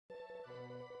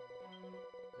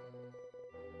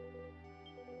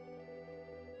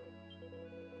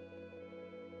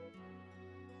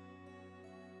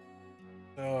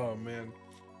Oh man,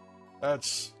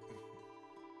 that's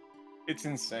It's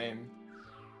insane.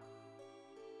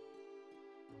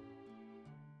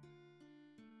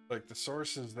 like the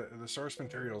source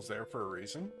material's there for a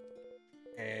reason,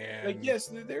 Like, and yes,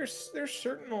 there's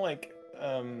certain like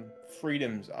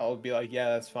freedoms. I'll be like, yeah,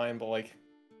 that's fine, but like,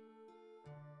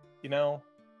 you know,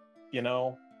 you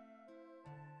know,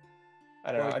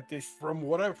 I don't know. like I just from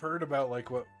what I've heard about like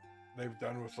what they've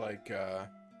done with like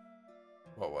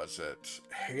what was it,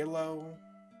 Halo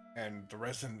and the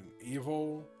Resident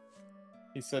Evil.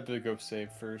 he said to go save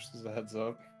first as a heads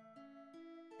up.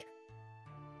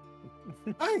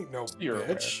 I ain't no You're aware.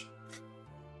 bitch.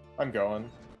 I'm going.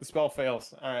 The spell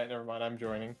fails. All right, never mind. I'm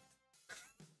joining.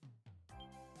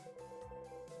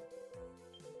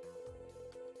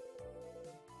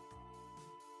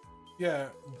 Yeah,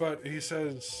 but he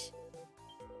says,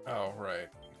 oh right,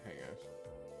 hang on.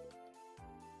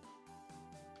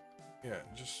 Yeah,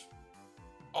 just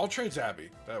I'll trade Zabby.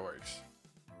 That works.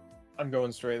 I'm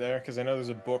going straight there because I know there's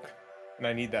a book, and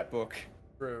I need that book.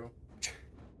 True.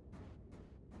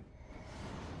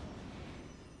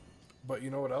 But you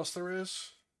know what else there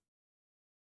is?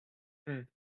 Hmm.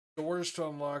 Doors to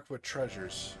unlock with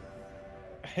treasures.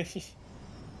 We'll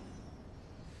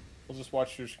just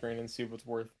watch your screen and see what's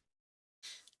worth.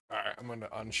 Alright, I'm gonna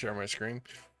unshare my screen.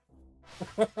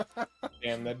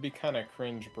 Damn, that'd be kind of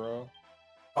cringe, bro.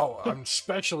 Oh, I'm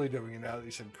especially doing it now that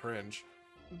you said cringe.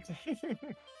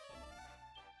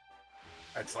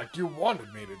 It's like you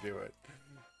wanted me to do it.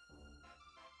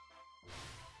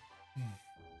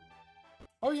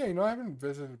 Oh yeah, you know I haven't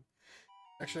visited.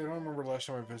 Actually, I don't remember the last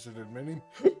time I visited many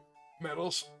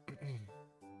metals.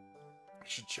 I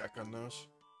should check on those.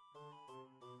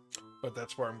 But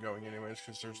that's where I'm going anyways,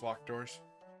 because there's locked doors.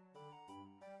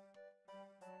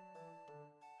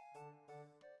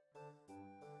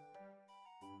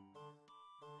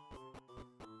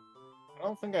 I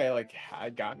don't think I like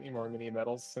had got any more mini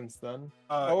medals since then.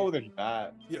 Uh, Oh, there's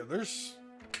that. Yeah, there's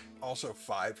also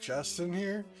 5 chests in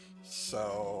here.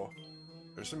 So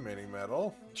there's a mini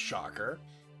medal, shocker,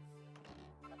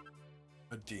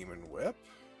 a demon whip,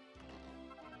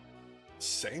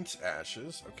 Saint's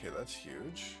ashes. Okay, that's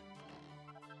huge.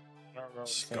 I don't remember what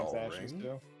Skull Saint's Ashes ring.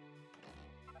 do.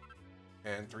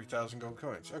 And 3,000 gold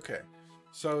coins. Okay,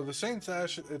 so the Saint's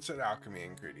ash, it's an alchemy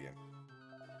ingredient.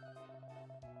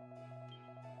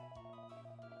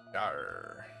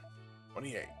 Yarr.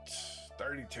 28.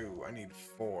 32. I need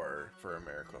 4 for a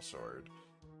miracle sword.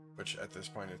 Which at this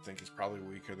point I think is probably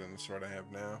weaker than the sword I have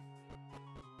now.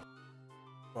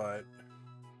 But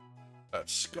that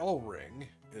skull ring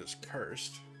is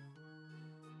cursed.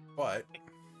 But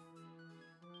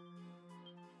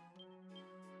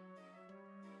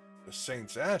the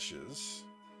Saint's ashes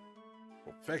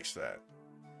will fix that.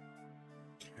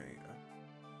 Okay.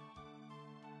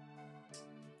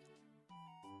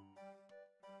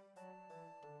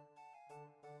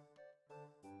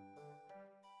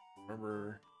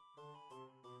 Remember,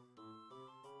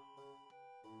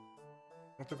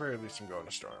 at the very least, I'm going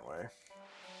to Stormway.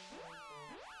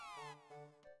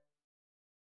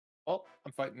 Oh,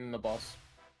 I'm fighting the boss.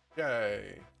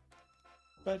 Yay!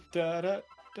 Da da da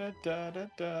da da da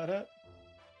da da.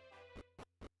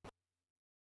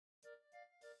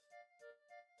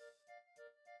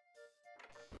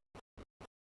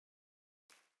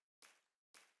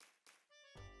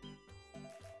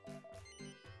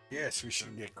 Yes, we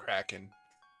should get cracking.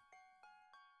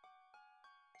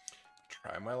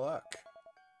 Try my luck.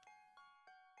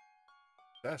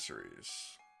 Accessories.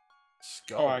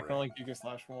 Skull Oh, I ring. can only Giga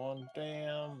Slash 1.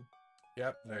 Damn.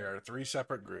 Yep, they are 3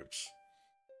 separate groups.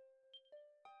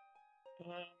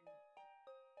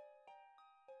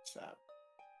 Sad.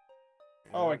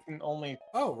 Oh, I can only.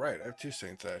 Oh, right, I have 2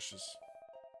 Saint's ashes.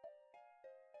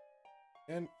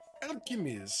 And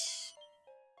alchemies.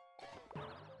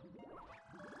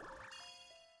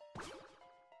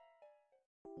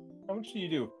 How much do you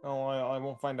do? Oh, I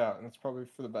won't find out, and it's probably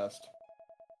for the best.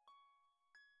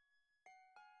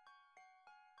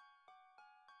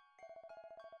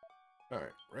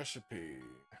 Alright, recipe.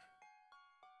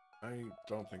 I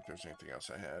don't think there's anything else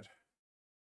I had.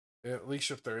 At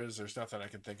least if there is, there's nothing I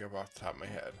can think of off the top of my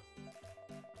head.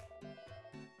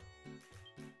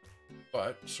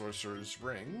 But, Sorcerer's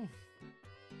Ring.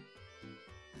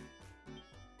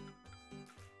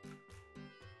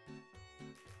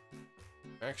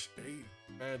 Max 8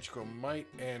 Magical Might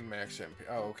and Max MP.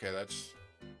 Oh, okay, that's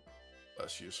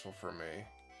less useful for me.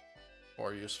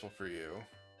 More useful for you.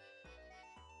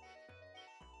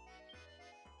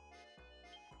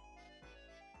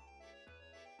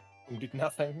 Did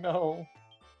nothing. No.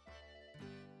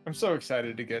 I'm so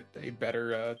excited to get a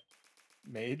better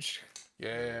mage.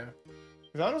 Yeah.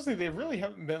 Because honestly, they really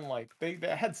haven't been like they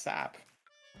had sap.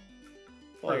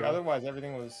 Like True. otherwise,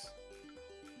 everything was.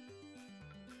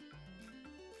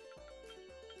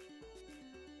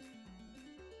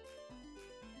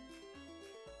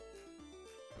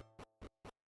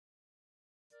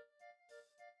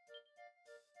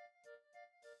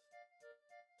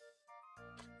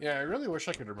 Yeah, I really wish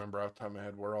I could remember off the top of my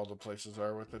head where all the places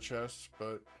are with the chests,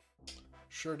 but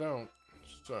sure don't.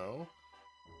 So,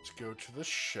 let's go to the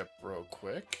ship real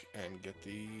quick and get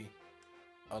the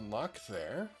unlock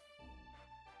there.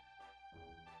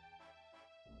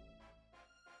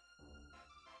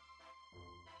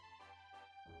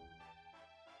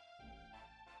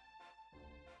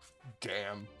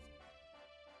 Damn.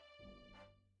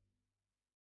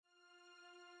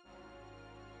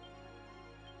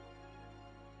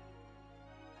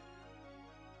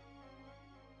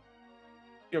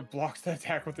 You blocks the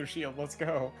attack with their shield. Let's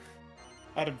go.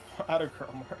 Out of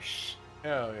Girl Marsh.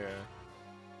 Hell yeah.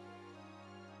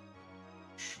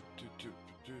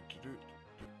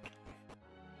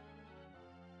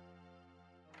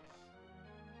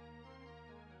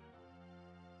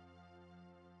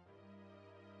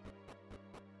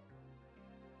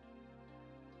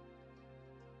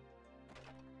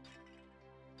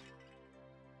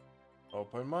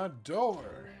 Open my door.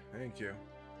 Thank you.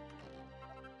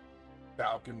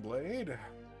 Falcon Blade.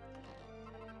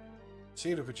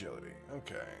 Seed of Agility.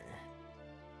 Okay.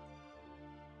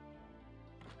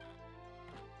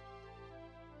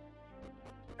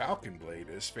 Falcon Blade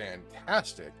is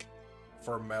fantastic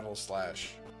for Metal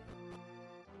Slash.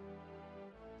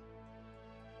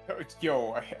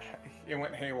 Yo, it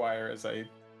went haywire as I.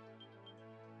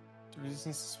 The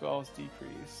resistance to spells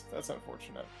decreased. That's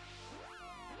unfortunate.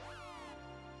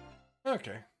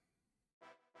 Okay.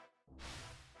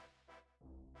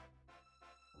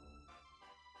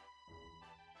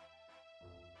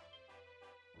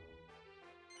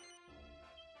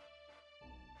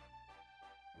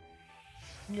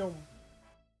 Yo.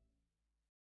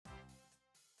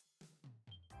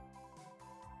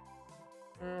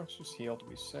 Let's just heal to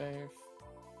be safe.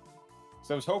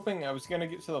 So I was hoping I was gonna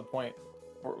get to the point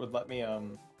where it would let me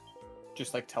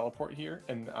just like teleport here,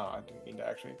 and I didn't mean to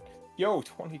actually. Yo,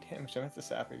 20 damage. I meant to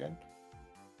sap again.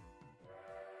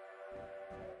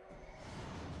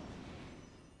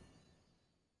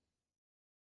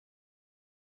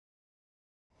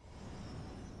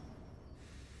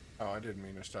 Oh, I didn't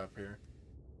mean to stop here.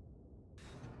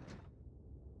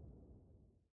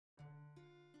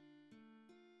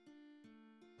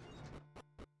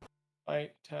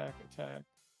 Fight, attack,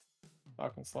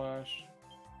 Falcon Slash,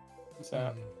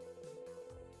 sap.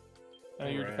 I know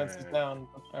your defense is Alright. down.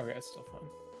 Okay, it's still fine.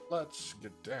 Let's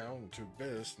get down to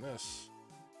business.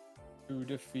 To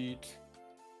defeat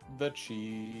the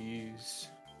cheese.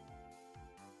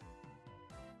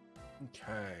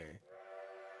 Okay.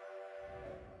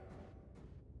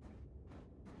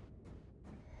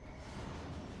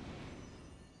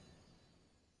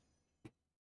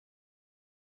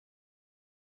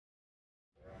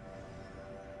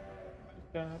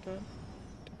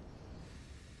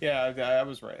 Yeah, I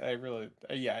was right. I really,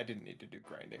 yeah, I didn't need to do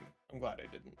grinding. I'm glad I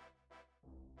didn't.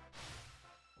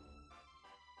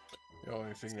 The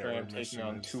only thing that Sorry, we're I'm taking missing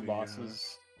on is two the,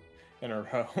 bosses in a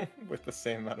row with the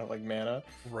same amount of like mana.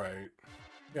 right.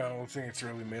 Yeah, the only thing it's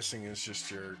really missing is just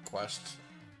your quest.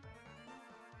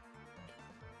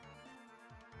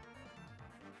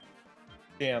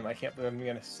 Damn, I can't believe I'm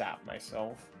gonna sap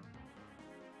myself.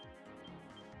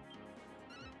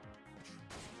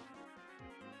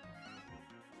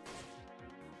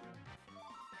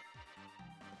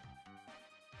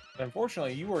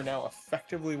 Unfortunately, you are now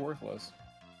effectively worthless.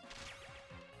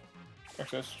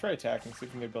 Actually, let's try attacking, see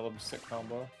if we can build up a sick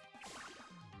combo.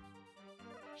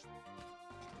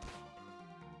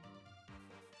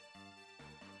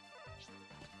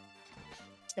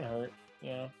 It's gonna hurt,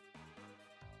 yeah.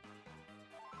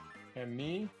 And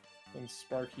me, then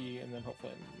Sparky, and then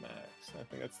hopefully Max. I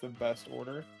think that's the best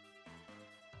order.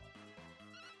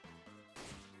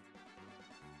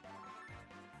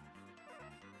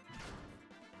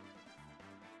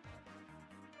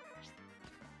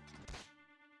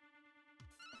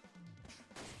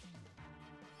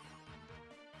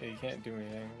 Yeah, you can't do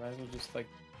anything. Might as well just like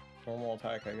normal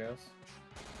attack, I guess.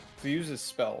 So he uses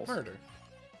spells. Murder.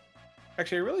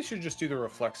 Actually, I really should just do the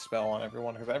reflect spell on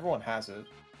everyone because everyone has it.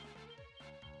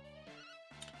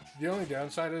 The only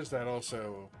downside is that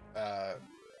also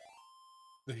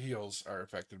the heals are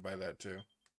affected by that too.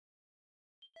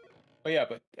 Oh yeah,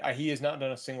 but he has not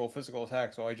done a single physical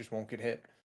attack, so I just won't get hit.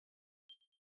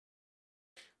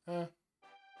 I'll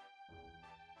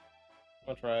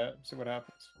try it. See what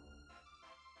happens.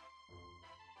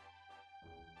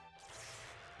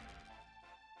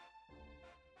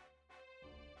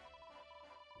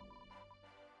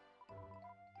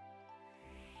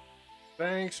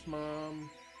 Thanks,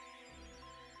 Mom.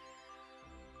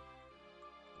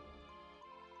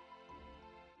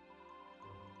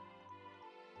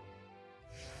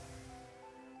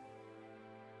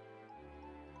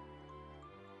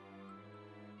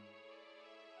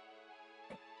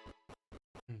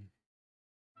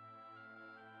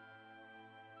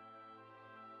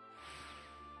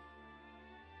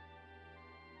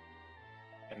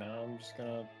 And now I'm just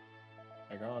gonna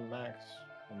go on Max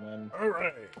and then All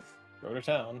right. go to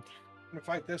town. I'm gonna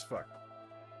fight this fuck.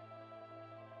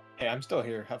 Hey, I'm still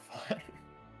here. Have fun.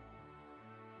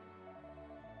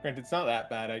 Granted, it's not that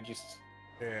bad. I just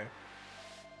Yeah.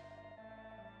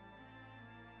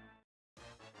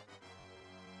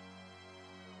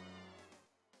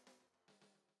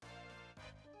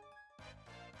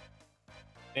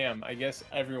 damn. I guess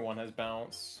everyone has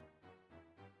bounce.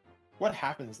 What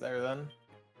happens there then?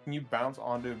 Can you bounce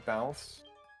onto bounce?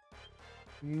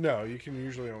 No, you can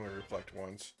usually only reflect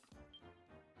once.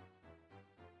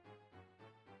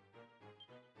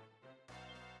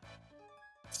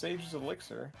 Sage's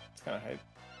elixir. It's kind of hype.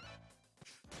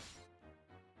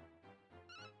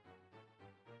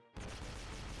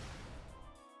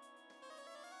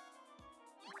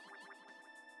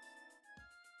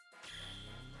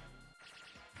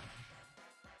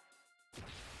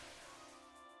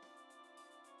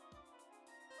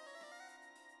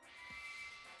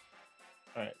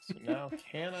 Alright, so now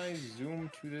can I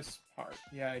zoom to this part?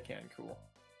 Yeah, I can. Cool.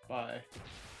 Bye.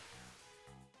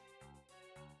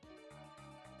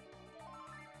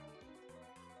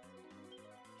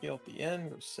 Heal at the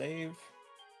end, go save.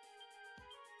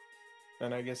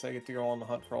 Then I guess I get to go on the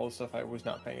hunt for all the stuff I was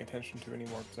not paying attention to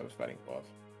anymore because I was fighting above.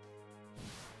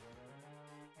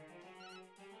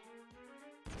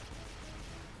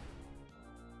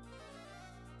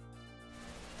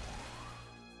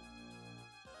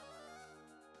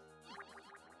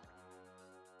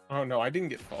 Oh no, I didn't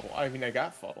get fuddled. I mean, I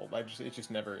got fuddled. It just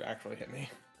never actually hit me.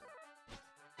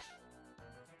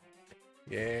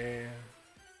 Yeah.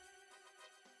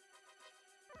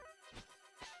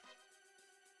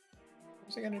 What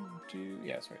was I gonna do?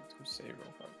 Yeah, sorry, let's go save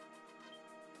real quick.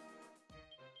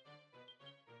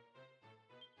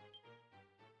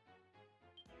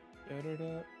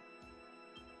 Da-da-da.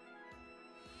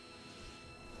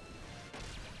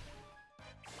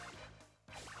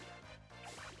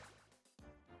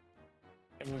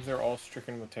 And they're all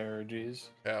stricken with terror, geez.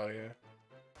 Hell yeah.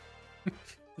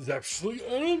 It's absolutely.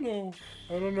 I don't know.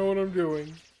 I don't know what I'm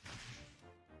doing.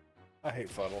 I hate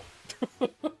fuddle.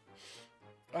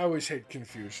 I always hate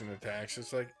confusion attacks.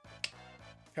 It's like,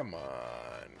 come on.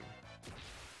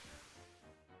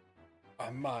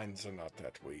 Our minds are not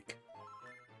that weak.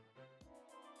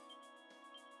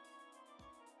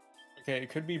 Okay,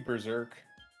 it could be Berserk.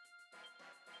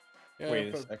 Yeah, Wait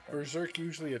a but second. Berserk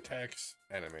usually attacks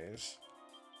enemies.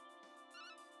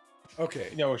 Okay.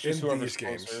 No, it's just in whoever's these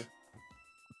games. closer.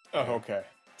 Oh, okay.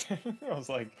 I was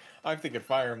like, I'm thinking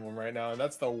Fire Emblem right now, and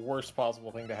that's the worst possible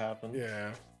thing to happen.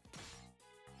 Yeah.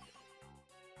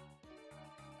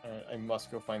 Alright, I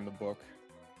must go find the book.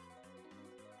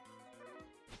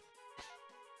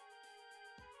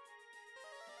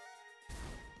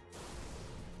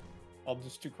 I'll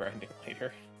just do grinding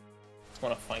later. Just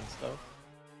want to find stuff.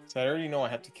 So I already know I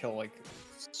have to kill, like,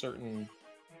 certain...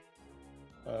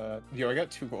 Yo, I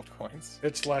got 2 gold coins.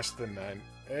 It's less than 9.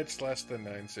 It's less than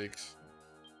 9/6.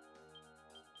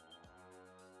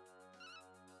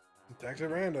 Attacks at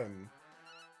random.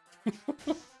 Mini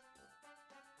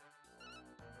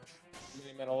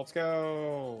metal, let's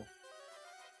go!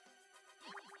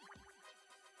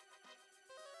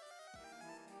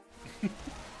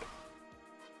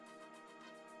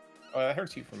 Oh, that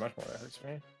hurts you for much more than it hurts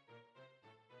me.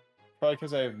 Probably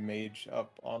because I have mage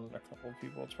up on a couple of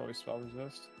people, it's probably spell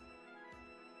resist.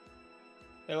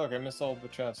 Hey look, I missed all the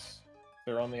chests.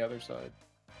 They're on the other side.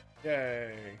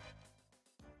 Yay.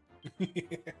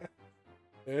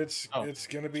 It's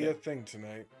gonna be a thing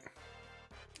tonight.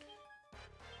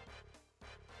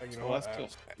 You know what? Celestial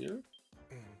Spear?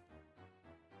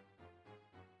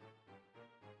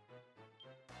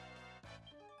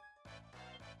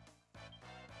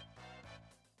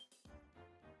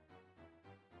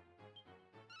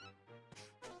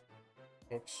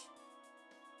 Oops.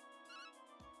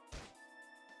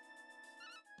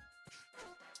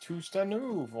 Two-step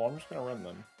move. Well, I'm just gonna run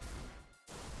them.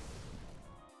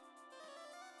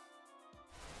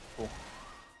 Cool.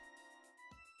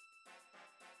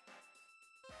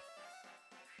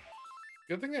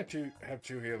 Good thing I have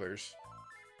two healers.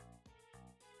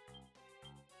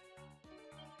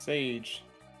 Sage.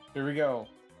 Here we go.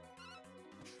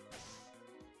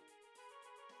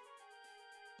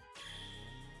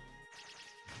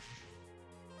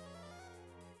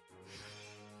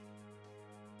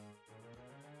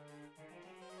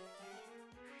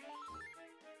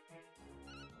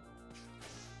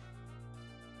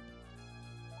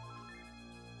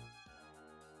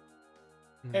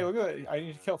 Hey, look at that. I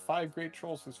need to kill 5 great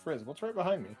trolls with Frizz. What's right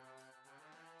behind me?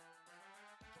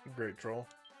 Great troll.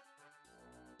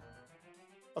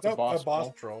 That's a boss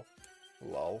boss troll.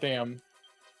 troll. Lol. Damn.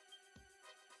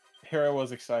 Here I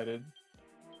was excited.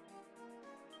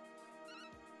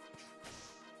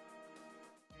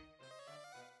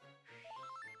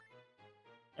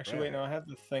 Actually, wait, no, I have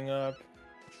the thing up.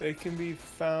 They can be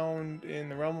found in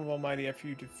the Realm of Almighty after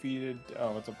you defeated...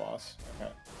 Oh, it's a boss.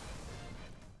 Okay.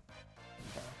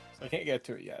 So I can't get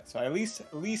to it yet. So at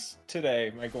least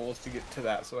today, my goal is to get to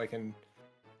that so I can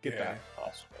get that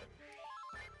boss.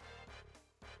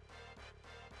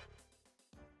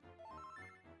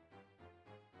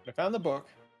 I found the book.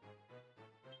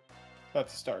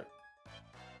 That's the start.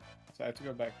 So I have to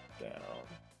go back down.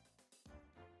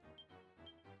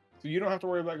 So you don't have to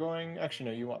worry about going...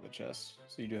 Actually, no, you want the chest.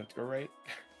 So you do have to go right.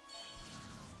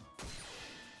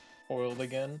 Foiled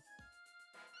again.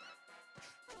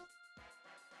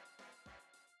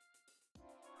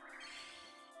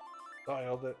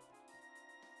 Dialed it.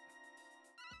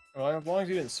 Well, as long as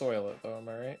you didn't soil it, though, am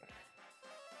I right?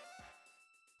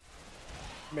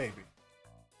 Maybe.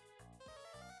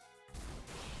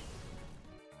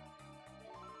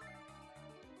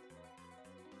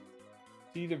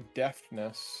 Seed of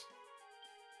Deftness.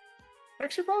 I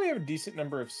actually probably have a decent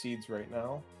number of seeds right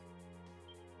now.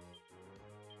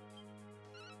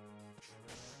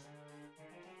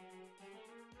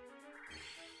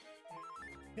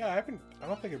 Yeah, I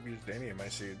don't think I've used any of my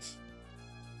seeds.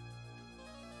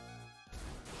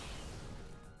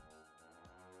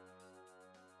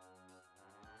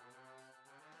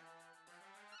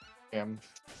 Damn.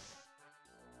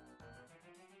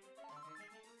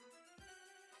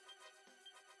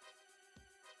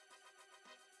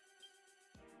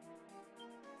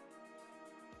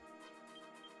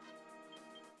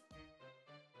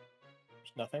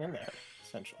 There's nothing in there,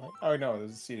 essentially. Oh no,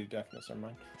 there's a seed of deafness in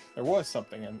mine. There was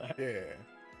something in that. Yeah.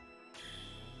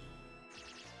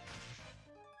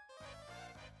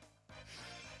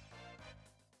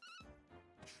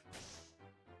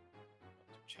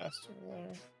 Chest over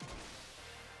there.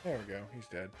 There we go. He's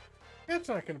dead. It's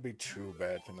not going to be too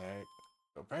bad tonight.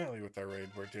 Apparently, with our raid,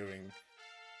 we're doing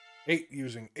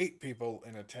using 8 people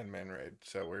in a 10-man raid.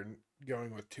 So we're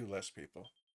going with 2 less people.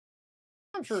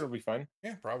 I'm sure it'll be fine.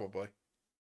 Yeah, probably.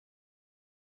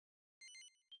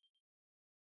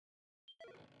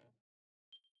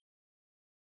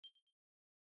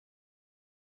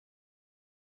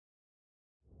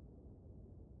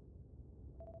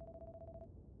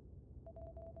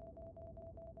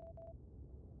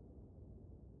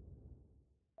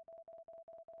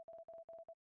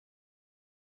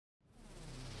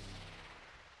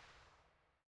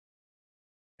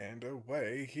 And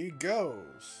away he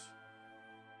goes.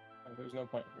 There's no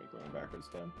point for me going backwards,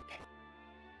 Dan.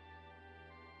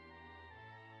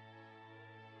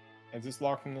 Is this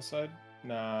locked from this side?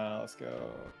 Nah, let's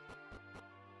go.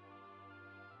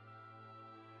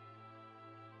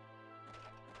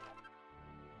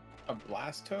 A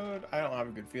blast toad? I don't have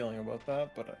a good feeling about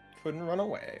that, but I couldn't run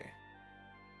away.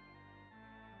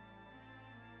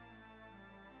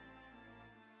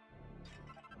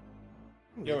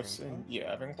 Yo, it's in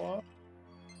Ravenclaw?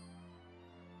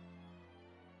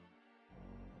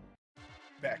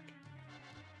 Back.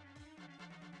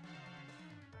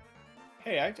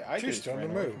 Hey, I She's just still on the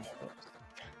ran away move. from-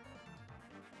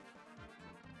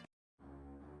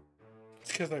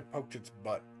 It's because I poked its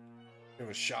butt. It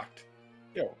was shocked.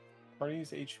 Yo,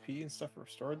 parties HP and stuff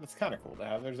restored? That's kind of cool to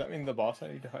have. Does that mean the boss I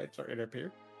need to hide start right up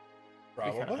here?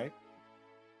 Probably.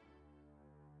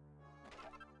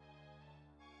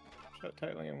 Shut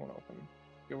tightly and won't open.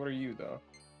 Okay, what are you, though?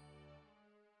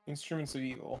 Instruments of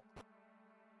Evil.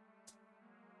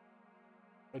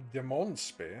 A demon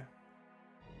spear.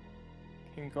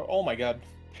 Oh my god.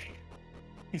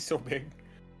 He's so big.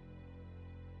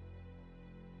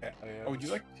 Yeah, Oh, would you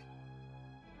like...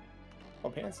 Oh,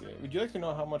 Pansy. Would you like to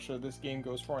know how much this game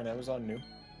goes for on Amazon new?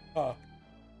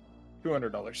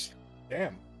 $200.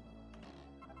 Damn.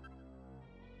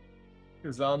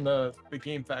 Because on the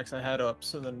game facts I had up,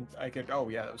 so then I could... Oh,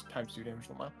 yeah, that was times 2 damage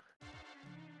per mile.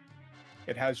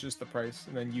 It has just the price,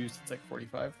 and then used, it's like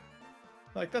 45.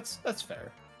 Like, that's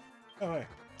fair. Oh, hey.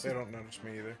 They don't notice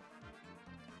me either.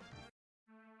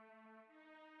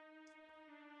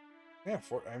 Yeah,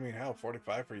 I mean, hell,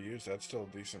 45 for used, that's still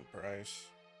a decent price.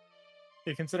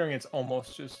 Yeah, considering it's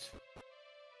almost just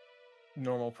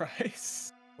normal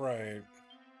price. Right.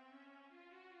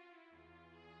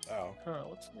 Oh. Huh,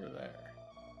 what's over there?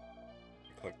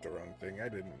 I clicked the wrong thing. I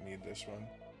didn't need this one.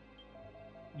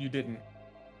 You didn't.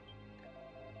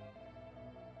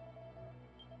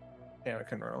 Damn, I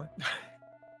couldn't run away.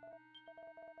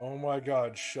 Oh my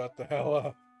god, shut the hell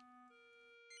up.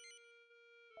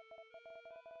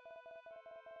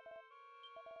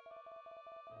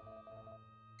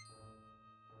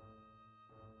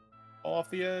 Fall off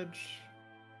the edge.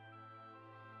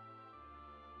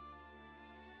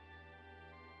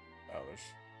 Oh, there's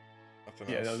nothing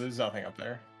Yeah, else. no, there's nothing up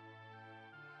there.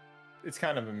 It's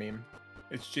kind of a meme.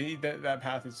 It's that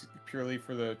path is purely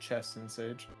for the chest and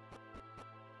sage.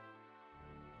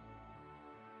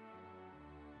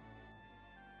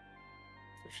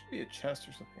 There should be a chest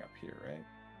or something up here, right?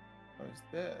 What is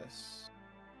this?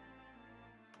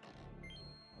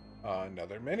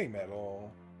 Another mini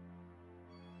medal.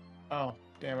 Oh,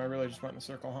 damn, I really just went in a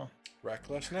circle, huh?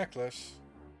 Reckless necklace.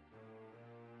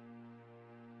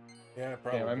 Yeah,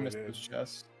 probably Damn, I missed did. those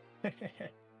chests. Well,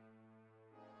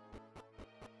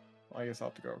 I guess I'll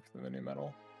have to go for the new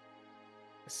metal.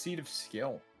 A seed of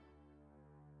skill.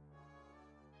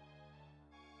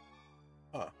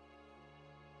 Huh.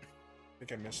 I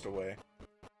think I missed a way.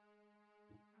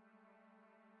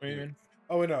 What do you mean?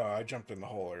 Oh, no, I jumped in the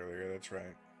hole earlier. That's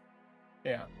right.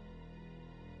 Yeah.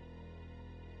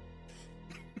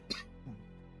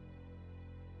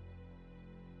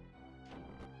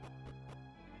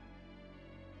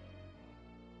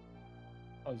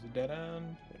 Oh, it's a dead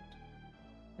end.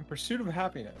 In pursuit of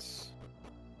happiness.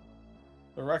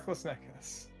 The reckless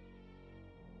necklace.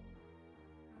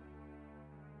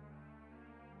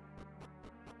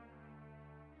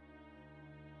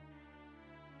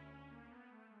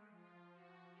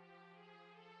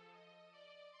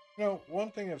 You know, one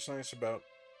thing that's nice about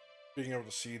being able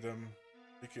to see them,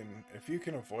 if you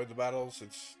can avoid the battles,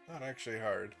 it's not actually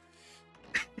hard.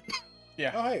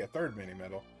 Yeah. Oh, hey, a third mini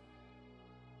medal.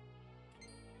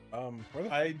 Where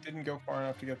the I didn't go far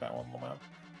enough to get that one on the map.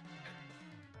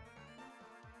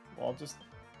 Well,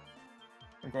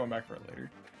 I'm going back for it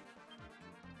later.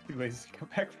 Too lazy to go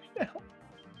back right now.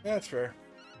 Yeah, that's fair.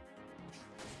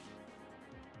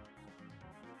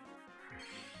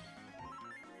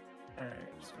 Alright,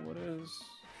 so what is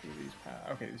these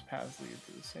paths? Okay, these paths lead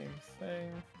to the same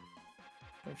thing.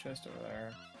 No chest over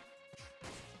there.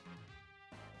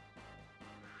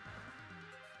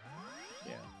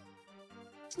 Yeah.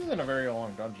 This isn't a very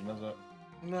long dungeon, is it?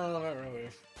 No, not really.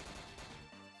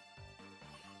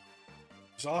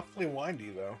 It's awfully windy,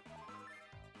 though.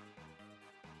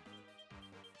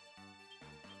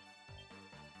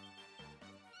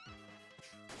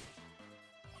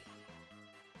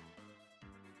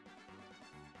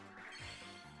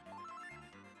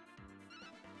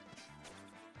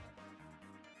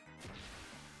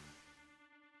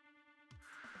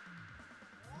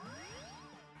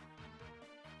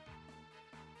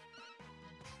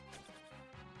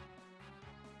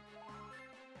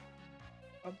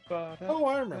 Oh,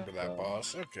 I remember that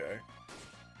boss. Okay.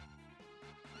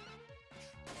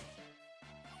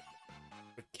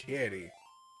 The kitty.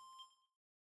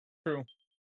 True.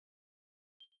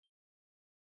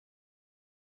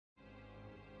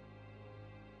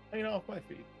 Hanging off my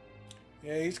feet.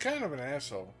 Yeah, he's kind of an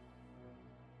asshole.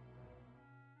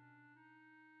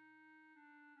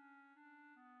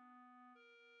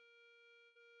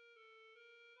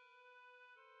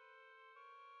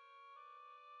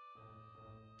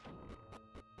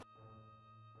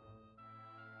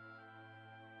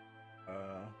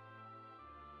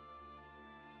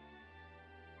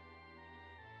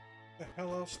 The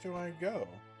hell else do I go?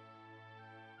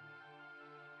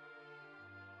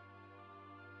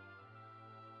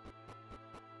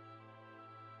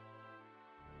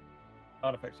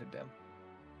 Not affected, damn.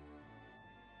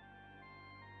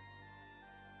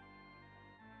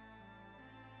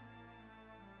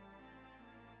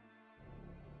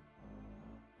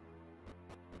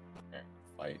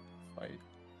 Okay, fight.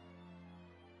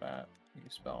 Bat, new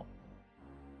spell.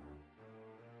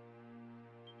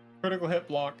 Critical hit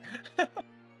block.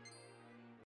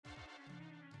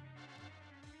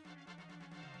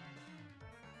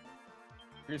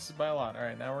 Increases by a lot.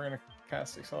 Alright, now we're gonna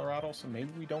cast Acceleratle, so maybe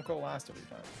we don't go last every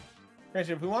time.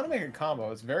 Granted, if we want to make a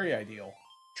combo, it's very ideal.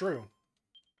 True.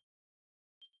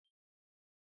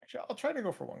 Actually, I'll try to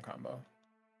go for one combo.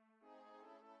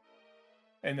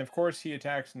 And of course, he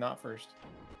attacks not first.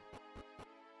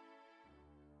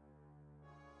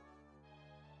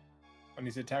 When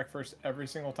he's attacked first every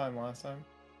single time last time.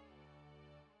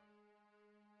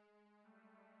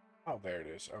 Oh, there it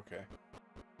is. Okay.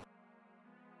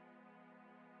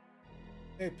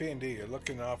 Hey, P&D, you're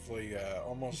looking awfully,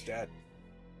 almost dead.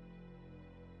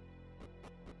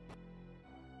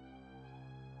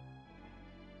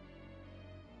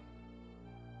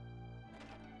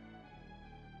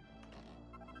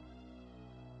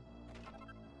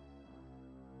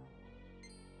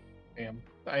 Damn.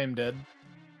 I am dead.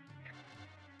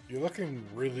 You're looking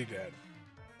really dead.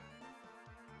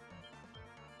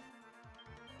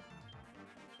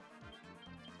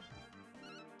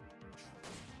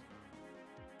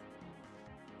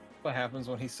 What happens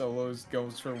when he solos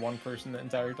goes for one person the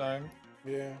entire time?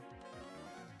 Yeah.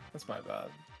 That's my bad.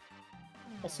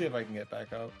 I'll see if I can get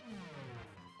back up.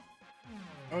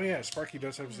 Oh yeah, Sparky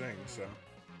does have Zing, so.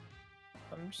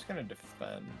 I'm just gonna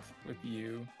defend with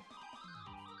you.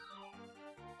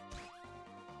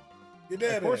 You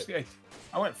did Of course, it.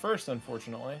 I went first,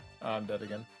 unfortunately. I'm dead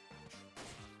again.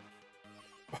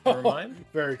 Never mind.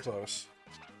 Very close.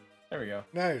 There we go.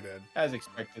 Now you're dead. As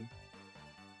expected.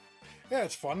 Yeah,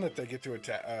 it's fun that they get to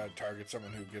target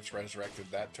someone who gets resurrected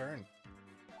that turn.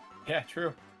 Yeah,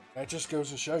 true. That just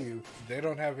goes to show you, they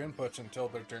don't have inputs until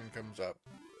their turn comes up.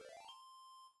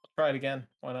 Try it again.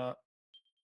 Why not?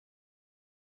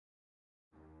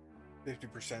 50%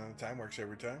 of the time works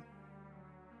every time.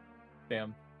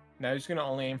 Damn. Now he's gonna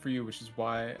only aim for you, which is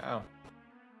why. Oh.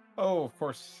 Oh, of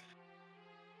course.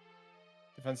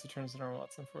 Defensive turns to normal.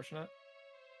 That's unfortunate.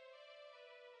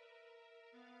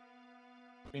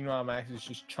 Meanwhile, Max is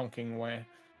just chunking away.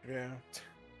 Yeah.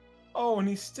 Oh, and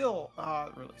he's still. Ah,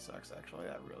 it really sucks, actually.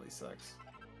 That really sucks.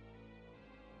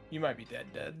 You might be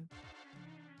dead.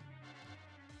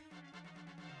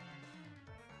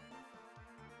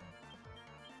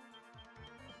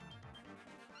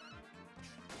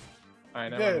 Alright,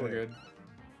 now we're good.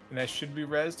 And I should be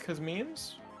rezzed because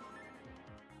memes?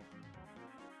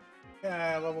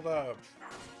 Yeah, I leveled up.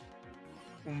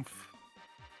 Oomph.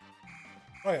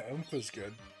 Oh yeah, Oomph is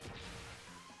good.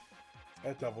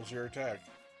 That doubles your attack.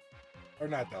 Or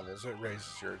not doubles, it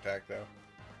raises your attack though.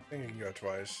 I think you can go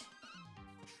twice.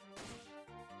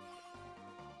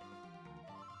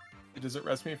 Does it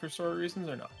rest me for story reasons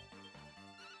or not?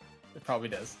 It probably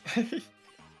does.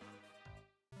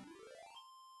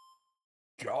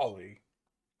 Golly.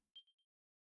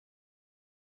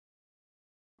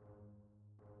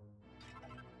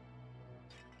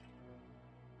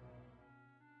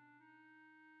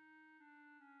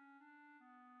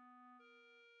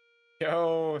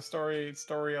 Yo, story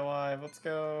alive. Let's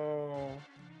go.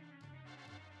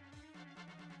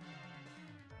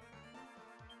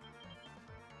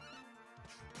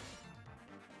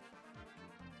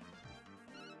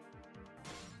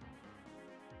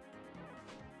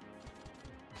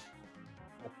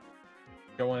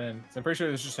 Go in. So I'm pretty sure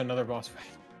there's just another boss fight.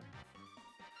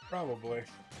 Probably.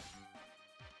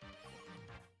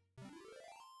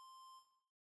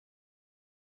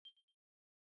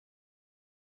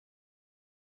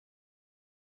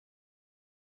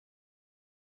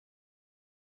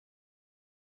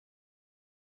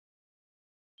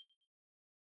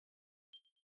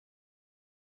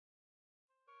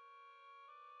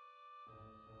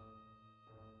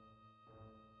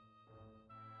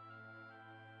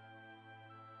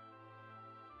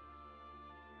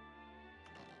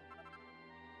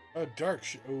 A dark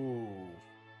ooh.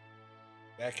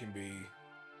 That can be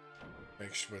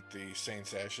mixed with the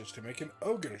Saint's Ashes to make an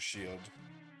Ogre Shield.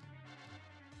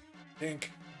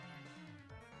 Dink.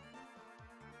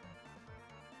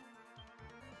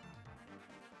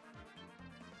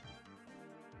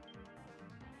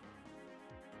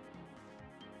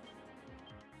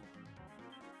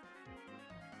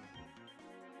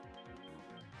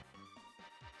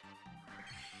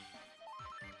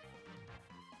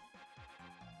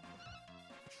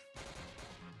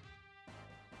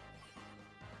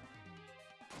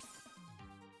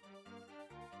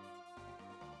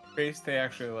 They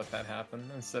actually let that happen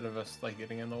instead of us like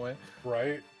getting in the way.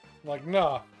 Right? Like,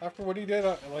 nah. After what he did,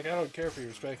 I don't care if he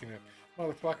was faking it.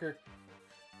 Motherfucker.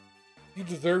 You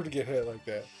deserve to get hit like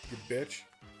that, you bitch.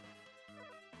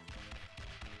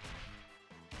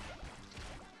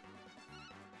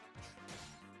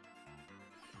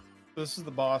 This is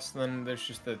the boss, then there's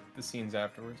just the scenes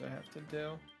afterwards I have to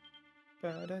do.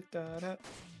 Ba-da-da-da.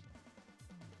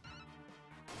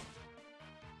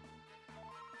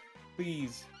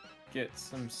 Please get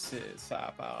some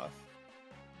sap off.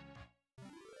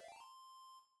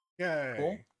 Yay.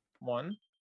 Cool. One.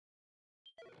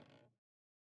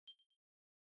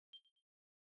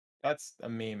 That's a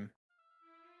meme.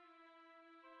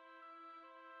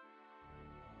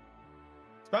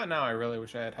 It's about now I really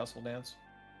wish I had Hustle Dance.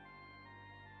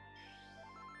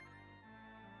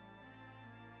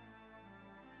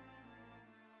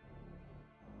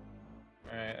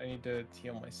 Alright, I need to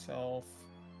heal myself.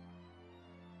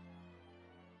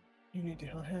 You need to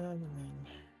heal him, and then...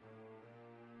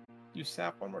 Use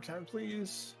sap one more time,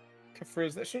 please.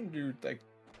 Frizz, that shouldn't do, like...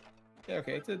 Yeah,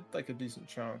 okay, it did, like, a decent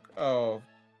chunk. Oh,